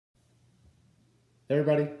Hey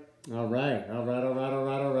everybody. All right.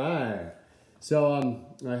 So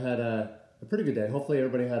I had a pretty good day. Hopefully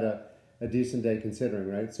everybody had a decent day considering,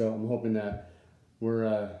 right? So I'm hoping that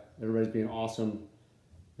we're everybody's being awesome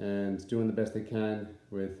and doing the best they can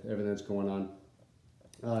with everything that's going on.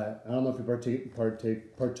 I don't know if you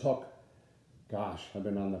partook. Gosh, I've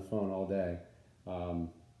been on the phone all day, um,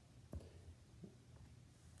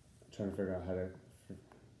 trying to figure out how to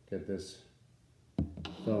get this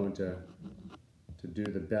phone to do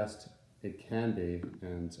the best it can be,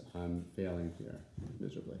 and I'm failing here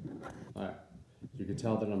miserably. All right, you can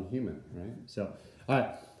tell that I'm human, right? So, all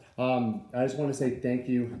right, I just want to say thank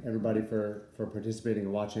you, everybody, for participating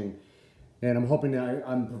and watching, and I'm hoping that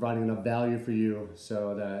I'm providing enough value for you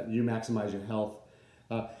so that you maximize your health.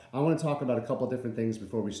 I want to talk about a couple different things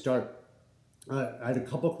before we start. I had a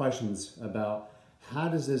couple questions about how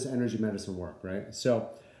does this energy medicine work, right?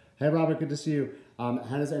 So, hey Robert, good to see you.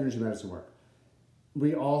 How does energy medicine work?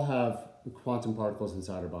 We all have quantum particles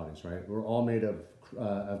inside our bodies, right? We're all made of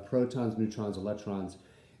protons, neutrons, electrons,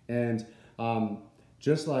 and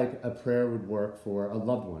just like a prayer would work for a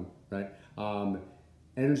loved one, right?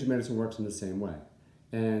 Energy medicine works in the same way.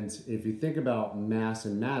 And if you think about mass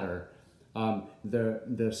and matter,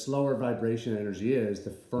 the slower vibration energy is,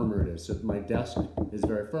 the firmer it is. So my desk is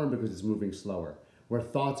very firm because it's moving slower. Where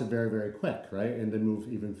thoughts are very, very quick, right? And they move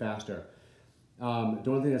even faster. The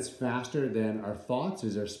only thing that's faster than our thoughts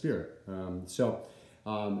is our spirit. If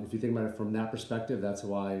you think about it from that perspective, that's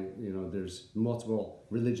why there's multiple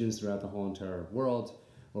religions throughout the whole entire world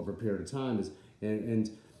over a period of time. And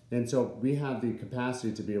so we have the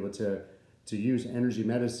capacity to be able to use energy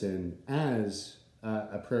medicine as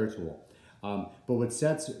a prayer tool. But what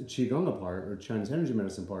sets Qigong apart, or Chinese energy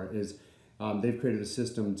medicine apart, is they've created a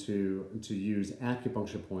system to use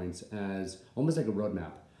acupuncture points as almost like a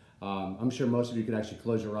roadmap. I'm sure most of you could actually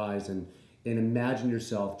close your eyes and imagine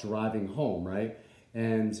yourself driving home, right?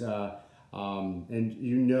 And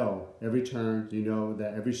every turn,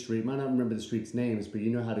 that every street, you might not remember the streets' names, but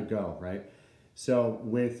you know how to go, right? So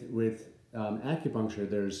with acupuncture,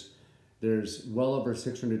 there's well over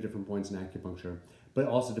 600 different points in acupuncture, but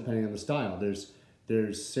also depending on the style.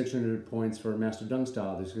 There's 600 points for Master Deng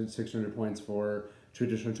style. There's 600 points for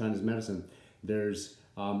traditional Chinese medicine. There's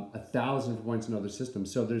 1,000 points in other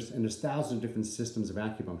systems. So there's 1,000 different systems of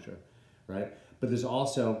acupuncture, right? But there's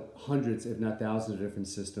also hundreds, if not thousands, of different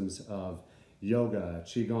systems of yoga,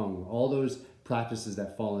 qigong, all those practices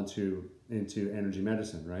that fall into energy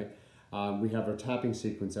medicine, right? We have our tapping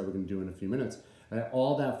sequence that we're going to do in a few minutes. Right?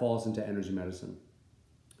 All that falls into energy medicine.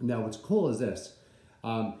 Now, what's cool is this: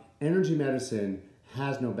 energy medicine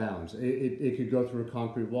has no bounds. It could go through a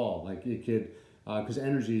concrete wall, like it could. Because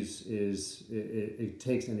energy it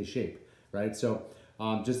takes any shape, right? So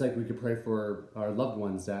just like we could pray for our loved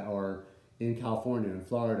ones that are in California, in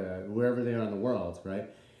Florida, wherever they are in the world, right?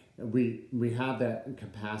 We have that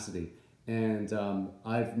capacity, and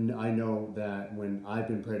I know that when I've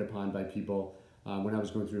been prayed upon by people, when I was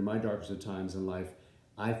going through my darkest of times in life,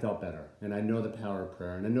 I felt better, and I know the power of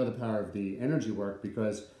prayer, and I know the power of the energy work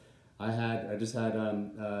because I just had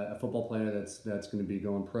a football player that's going to be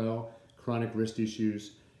going pro. Chronic wrist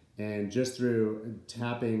issues, and just through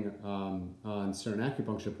tapping on certain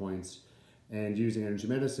acupuncture points and using energy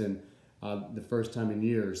medicine, the first time in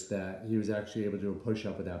years that he was actually able to do a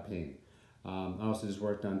push-up without pain. I also just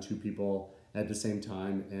worked on 2 people at the same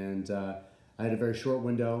time, and I had a very short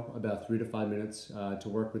window, about 3 to 5 minutes, to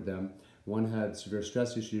work with them. One had severe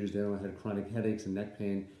stress issues, the other one had chronic headaches and neck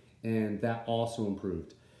pain, and that also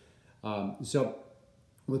improved. So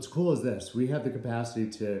what's cool is this: we have the capacity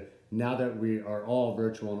to, now that we are all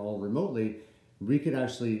virtual and all remotely, we could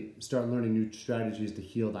actually start learning new strategies to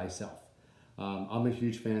heal thyself. I'm a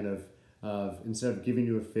huge fan of instead of giving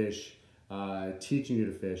you a fish, teaching you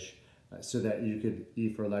to fish so that you could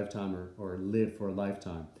eat for a lifetime or live for a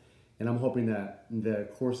lifetime. And I'm hoping that the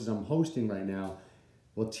courses I'm hosting right now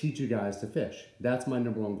will teach you guys to fish. That's my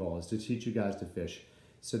number one goal, is to teach you guys to fish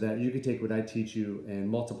so that you can take what I teach you and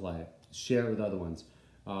multiply it, share it with other ones.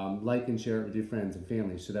 Like and share it with your friends and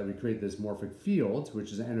family so that we create this morphic field,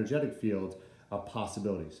 which is an energetic field of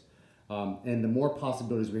possibilities. And the more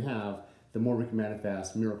possibilities we have, the more we can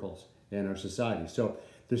manifest miracles in our society. So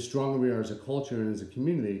the stronger we are as a culture and as a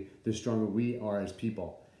community, the stronger we are as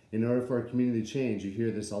people. In order for a community to change, you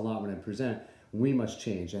hear this a lot when I present, we must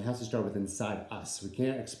change. It has to start with inside us. We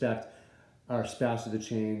can't expect our spouse to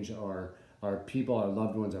change, our people, our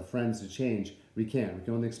loved ones, our friends to change. We can't. We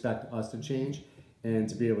can only expect us to change. And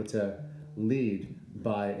to be able to lead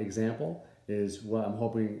by example is what I'm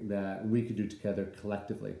hoping that we could do together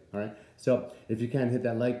collectively, all right? So if you can, hit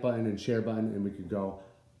that like button and share button, and we could go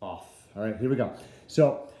off. All right, here we go.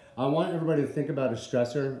 So I want everybody to think about a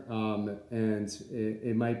stressor, and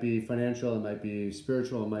it might be financial, it might be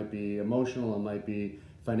spiritual, it might be emotional, it might be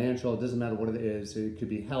financial. It doesn't matter what it is. It could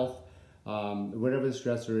be health, whatever the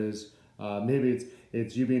stressor is. Maybe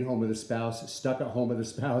it's you being home with a spouse, stuck at home with a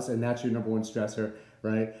spouse, and that's your number one stressor,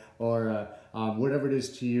 right? Or whatever it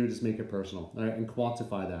is to you, just make it personal, all right? And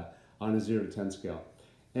quantify that on a 0 to 10 scale.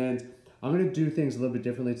 And I'm going to do things a little bit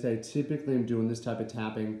differently today. Typically, I'm doing this type of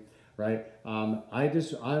tapping, right?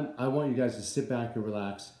 I want you guys to sit back and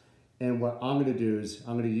relax. And what I'm going to do is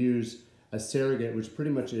I'm going to use a surrogate, which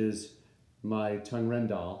pretty much is my Tongren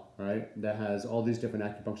doll, right? That has all these different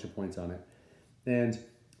acupuncture points on it. And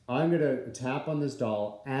I'm going to tap on this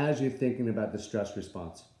doll as you're thinking about the stress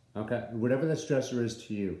response, okay? Whatever that stressor is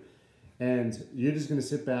to you. And you're just going to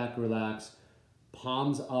sit back, relax,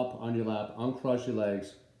 palms up on your lap, uncross your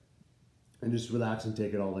legs, and just relax and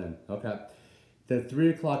take it all in, okay? The 3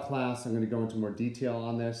 o'clock class, I'm going to go into more detail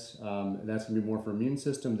on this. That's going to be more for immune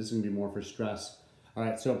system. This is going to be more for stress. All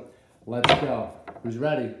right, so let's go. Who's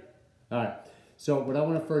ready? All right, so what I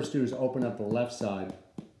want to first do is open up the left side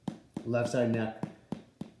neck,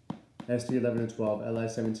 ST 11 and 12, LI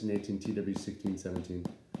 17, 18, TW 16, 17.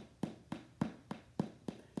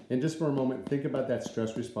 And just for a moment, think about that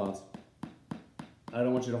stress response. I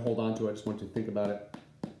don't want you to hold on to it. I just want you to think about it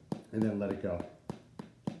and then let it go.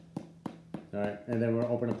 All right, and then we're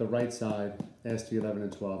gonna open up the right side, ST 11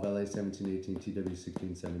 and 12, LA 17, 18, TW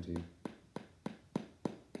 16, 17.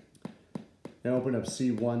 Now open up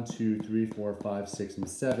C1, 2, 3, 4, 5, 6, and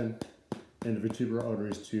 7, and the vertebral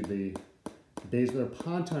arteries to the basilar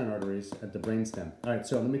pontine arteries at the brainstem. All right,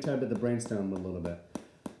 so let me tell you about the brainstem a little bit.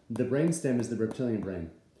 The brainstem is the reptilian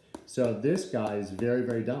brain. So this guy is very,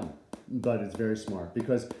 very dumb, but it's very smart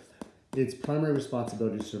because its primary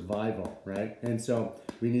responsibility is survival, right? And so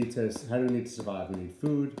how do we need to survive? We need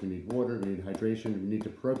food, we need water, we need hydration, we need to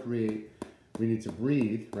procreate, we need to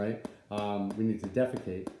breathe, right? We need to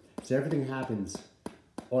defecate. So everything happens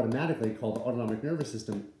automatically, called the autonomic nervous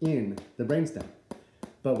system, in the brainstem.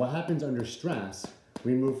 But what happens under stress,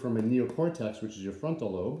 we move from a neocortex, which is your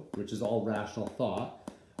frontal lobe, which is all rational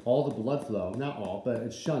thought, all the blood flow, not all, but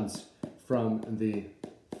it shunts from the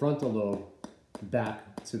frontal lobe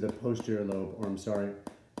back to the posterior lobe,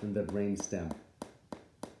 the brain stem.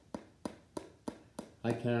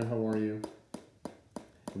 Hi Karen, how are you?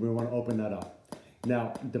 We want to open that up.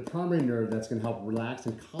 Now, the primary nerve that's going to help relax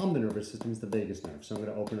and calm the nervous system is the vagus nerve. So I'm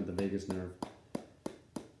going to open up the vagus nerve.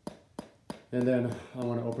 And then I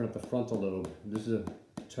want to open up the frontal lobe. This is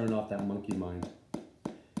to turn off that monkey mind.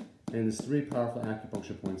 And there's 3 powerful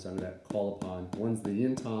acupuncture points I'm going to call upon. One's the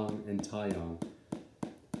yin tong and tai yang.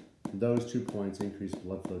 Those 2 points increase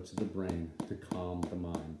blood flow to the brain to calm the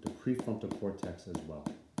mind, the prefrontal cortex as well.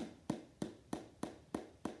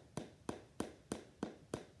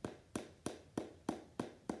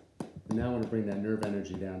 And now I want to bring that nerve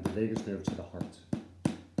energy down, the vagus nerve, to the heart.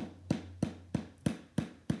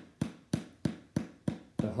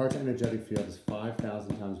 The heart's energetic field is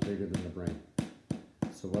 5,000 times bigger than the brain.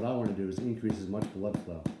 So what I want to do is increase as much blood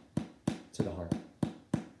flow to the heart.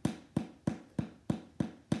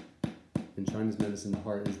 In Chinese medicine, the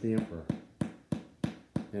heart is the emperor.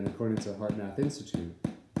 And according to the Heart Math Institute,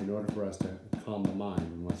 in order for us to calm the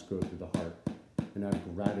mind, we must go through the heart and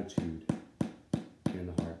have gratitude in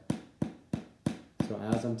the heart. So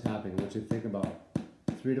as I'm tapping, I want you to think about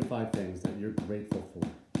 3 to 5 things that you're grateful for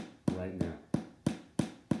right now.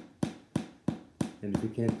 And if you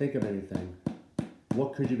can't think of anything,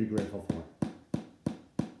 what could you be grateful for?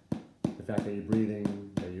 The fact that you're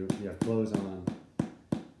breathing, that you have clothes on,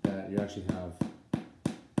 that you actually have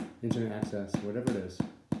internet access, whatever it is.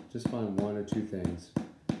 Just find 1 or 2 things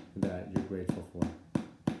that you're grateful for.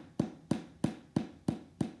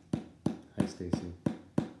 Hi, Stacy.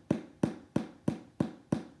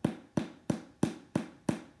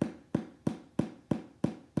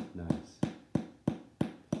 Nice.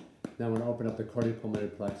 Now I'm going to open up the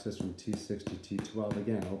cardiopulmonary plexus from T6 to T12.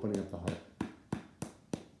 Again, opening up the heart.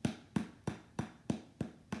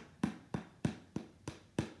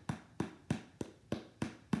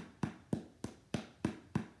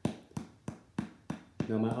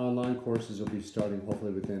 Now my online courses will be starting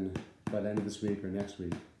hopefully by the end of this week or next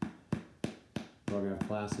week. We're going to have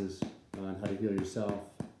classes on how to heal yourself,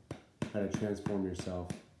 how to transform yourself,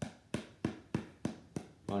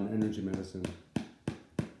 on energy medicine.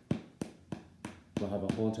 We'll have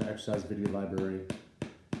a whole entire exercise video library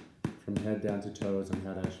from head down to toes on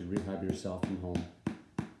how to actually rehab yourself from home.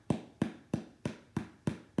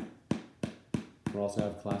 We'll also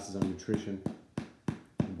have classes on nutrition,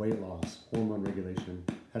 weight loss, hormone regulation,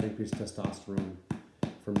 how to increase testosterone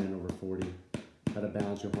for men over 40, how to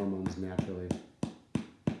balance your hormones naturally.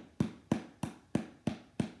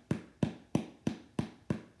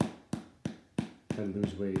 How to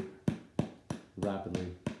lose weight rapidly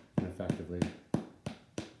and effectively.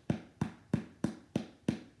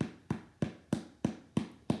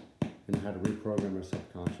 And how to reprogram our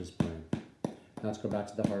subconscious brain. Now let's go back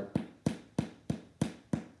to the heart.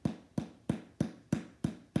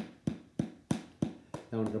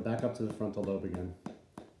 Now I'm going to go back up to the frontal lobe again.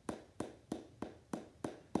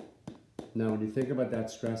 Now when you think about that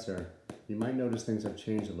stressor, you might notice things have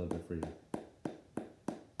changed a little bit for you.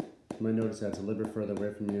 You might notice that it's a little bit further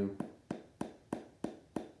away from you.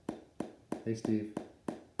 Hey Steve.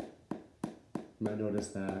 You might notice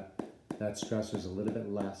that that stressor is a little bit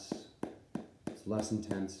less. It's less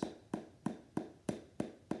intense.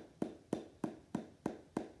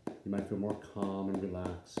 You might feel more calm and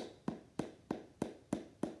relaxed.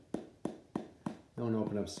 I want to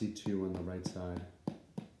open up C2 on the right side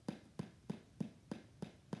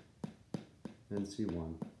and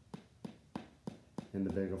C1 in the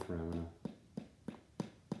vagal foramina.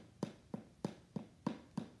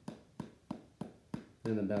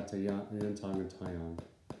 And then back to Yantang and Taiyang.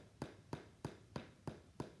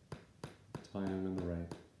 Taiyang on the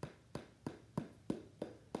right.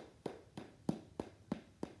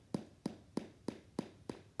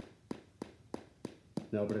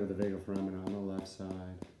 Now opening up the vagal foramina on the left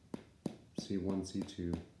side, C1,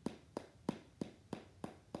 C2.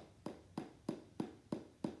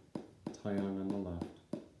 Taiyang on the left,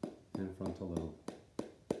 and frontal lobe.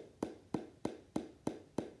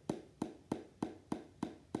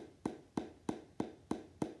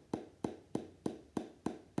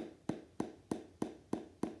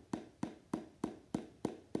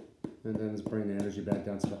 And then let's bring the energy back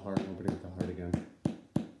down to the heart, opening up the heart again.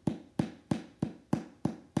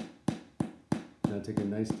 Now take a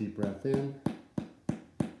nice deep breath in,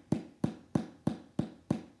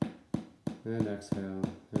 and exhale,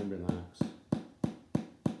 and relax.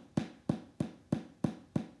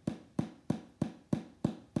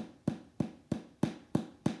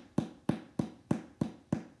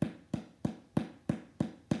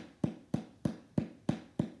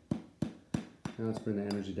 Now let's bring the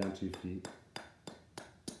energy down to your feet.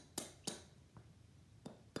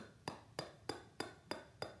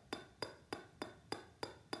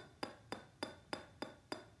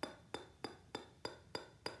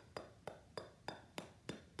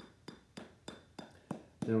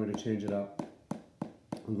 Now we're going to change it up.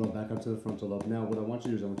 I'm going back up to the frontal lobe. Now what I want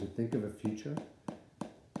you to do is I want you to think of a future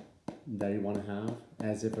that you want to have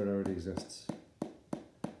as if it already exists.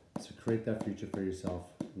 So create that future for yourself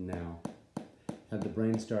now. Have the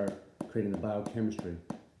brain start creating the biochemistry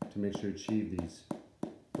to make sure you achieve these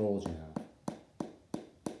goals you have.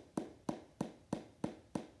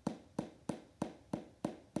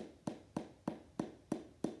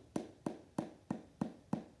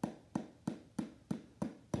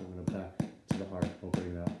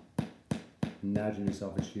 Imagine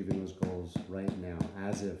yourself achieving those goals right now,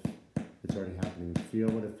 as if it's already happening. Feel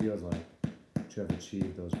what it feels like to have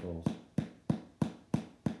achieved those goals.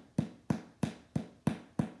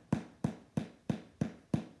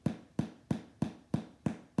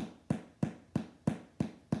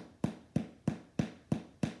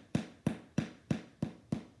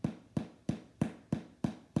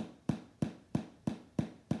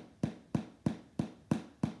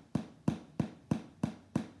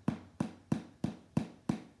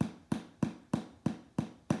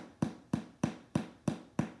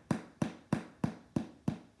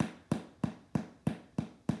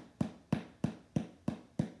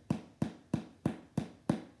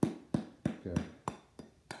 Good.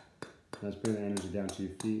 Let's bring the energy down to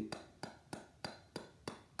your feet.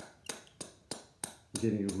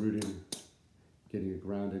 Getting you rooted, getting you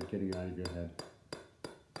grounded, getting you out of your head.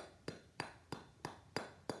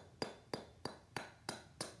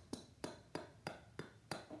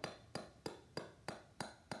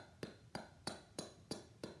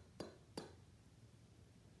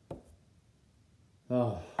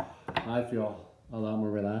 Oh, I feel a lot more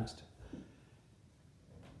relaxed.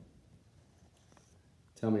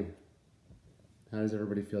 Tell me, how does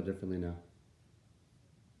everybody feel differently now?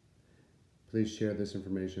 Please share this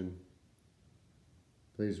information.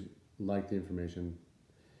 Please like the information.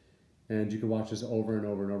 And you can watch this over and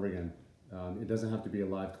over and over again. It doesn't have to be a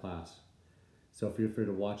live class. So feel free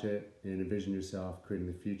to watch it and envision yourself creating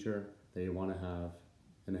the future that you want to have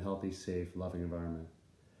in a healthy, safe, loving environment.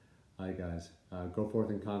 All right, guys, go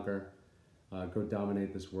forth and conquer. Go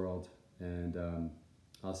dominate this world. And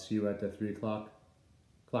I'll see you at the 3 o'clock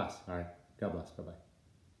class. All right. God bless. Bye-bye.